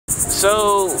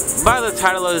So, by the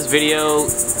title of this video,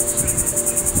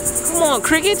 come on,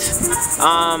 crickets.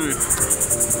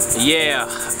 Yeah,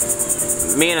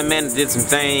 me and Amanda did some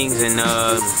things, and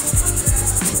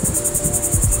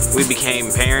we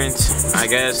became parents, I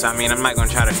guess. I mean, I'm not gonna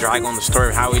try to drag on the story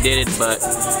of how we did it, but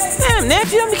damn,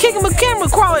 nephew, I'm kicking my camera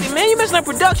quality, man. You messing up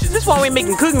productions. This is why we ain't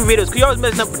making cooking videos, cause you always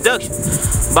messing up production.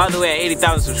 By the way, at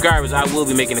 80,000 subscribers, I will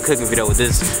be making a cooking video with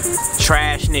this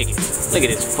trash nigga. Look at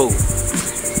this fool.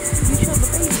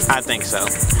 I think so.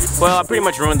 Well, I pretty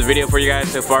much ruined the video for you guys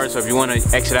so far, so if you want to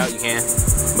exit out, you can.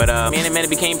 But me and Amanda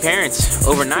became parents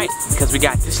overnight because we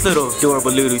got this little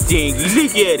adorable little thing.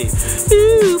 Look at it.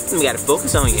 Ooh, we gotta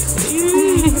focus on it.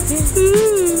 Ooh.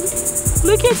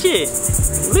 Look at you.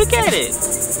 Look at it.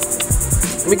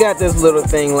 We got this little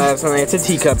thing last night. It's a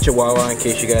teacup chihuahua, in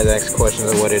case you guys ask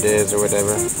questions of what it is or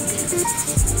whatever.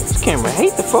 This camera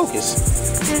hate the focus.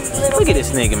 Look at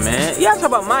this nigga, man. Y'all talk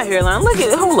about my hairline. Look at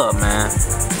it. Hold up, man.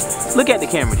 Look at the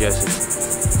camera, Justin.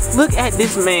 Look at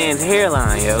this man's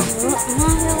hairline, yo.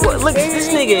 What, look at this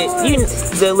nigga.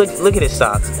 Look at his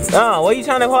socks. Oh, why you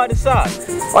trying to hide the sock?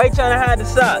 Why you trying to hide the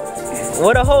sock?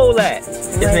 What a hole at?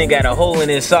 This nigga got a hole in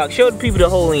his sock. Show the people the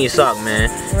hole in your sock, man.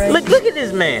 Look at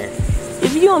this man.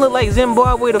 If you don't look like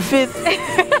Zimbabwe the 5th,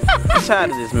 I'm tired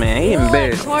of this man. He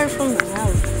embarrassed.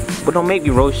 But don't make me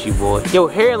roast you, boy.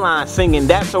 Your hairline singing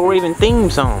That's So Raven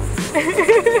theme song.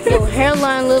 Your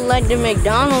hairline look like the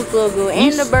McDonald's logo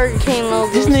and the Burger King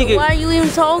logo. This nigga, so why are you even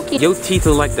talking? Your teeth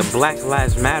look like the Black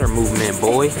Lives Matter movement,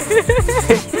 boy.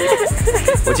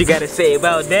 What you gotta say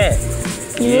about that?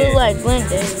 You look like Flint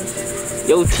Davis.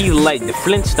 Your teeth look like the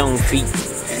Flintstone feet.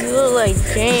 You look like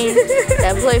James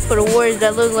that played for the Warriors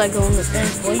that look like on the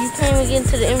bench. Boy, you can't even get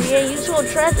into the NBA. You so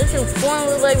trash that your form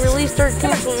look like release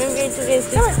 13 from NBA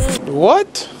 2K16.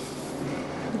 What?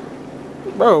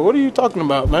 Bro, what are you talking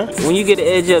about, man? When you get an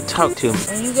edge up, talk to me.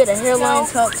 When you get a hairline,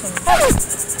 talk to me. Look at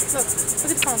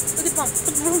the phone. Look at the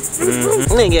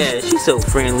phone. Look at it. She's so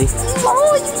friendly.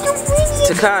 Oh, you so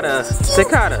pretty. Takata.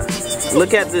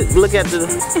 Look at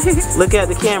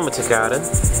the camera, Takata.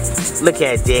 Look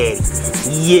at Daddy.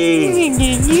 Yeah. Look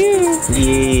at you.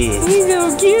 Yeah. He's so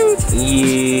cute.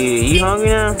 Yeah. You hungry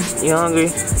now? You hungry?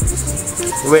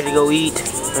 You ready to go eat?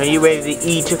 Are you ready to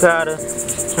eat, Takata?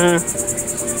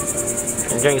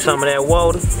 And drink some of that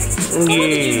water? Yeah. What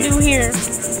did you do here?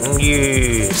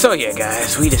 Yeah. So yeah,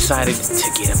 guys, we decided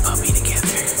to get a puppy together.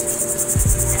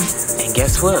 And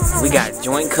guess what? We got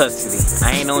joint custody.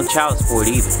 I ain't on child support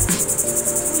either.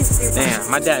 Damn,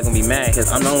 my dad gonna be mad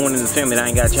because I'm the only one in the family that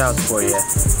ain't got child support yet.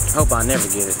 Hope I never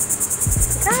get it.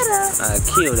 I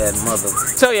kill that mother.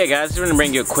 So yeah, guys, we're gonna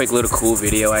bring you a quick little cool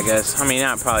video, I guess. I mean,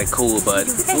 not probably cool, but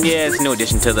yeah, it's no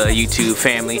addition to the YouTube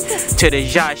family, to the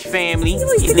Zosh family.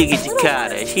 Look at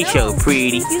Dakota, she's so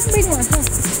pretty.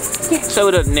 So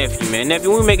what up, nephew, man?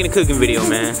 Nephew, we're making a cooking video,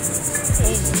 man.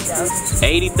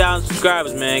 80,000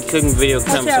 subscribers, man. Cooking video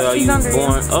comes to all you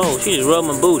born. Oh, she just rubbed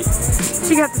my booty.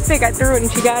 She got the stick. I threw it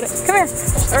and she got it. Come here.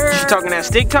 She talking that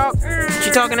stick talk?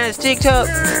 She talking that stick talk?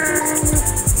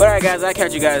 But alright, guys, I'll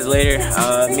catch you guys later.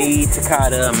 Me,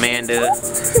 Takata, Amanda,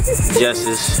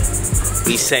 Justice.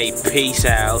 We say peace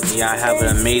out. Y'all have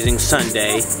an amazing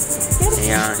Sunday.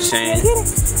 You know what I'm saying?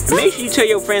 And make sure you tell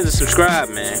your friends to subscribe,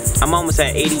 man. I'm almost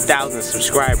at 80,000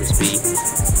 subscribers, B.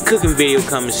 Cooking video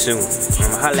coming soon.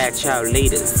 I'm gonna holla at y'all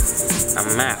later.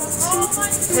 I'm out.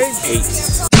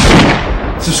 Peace.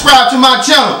 Subscribe to my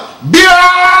channel,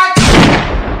 bitch!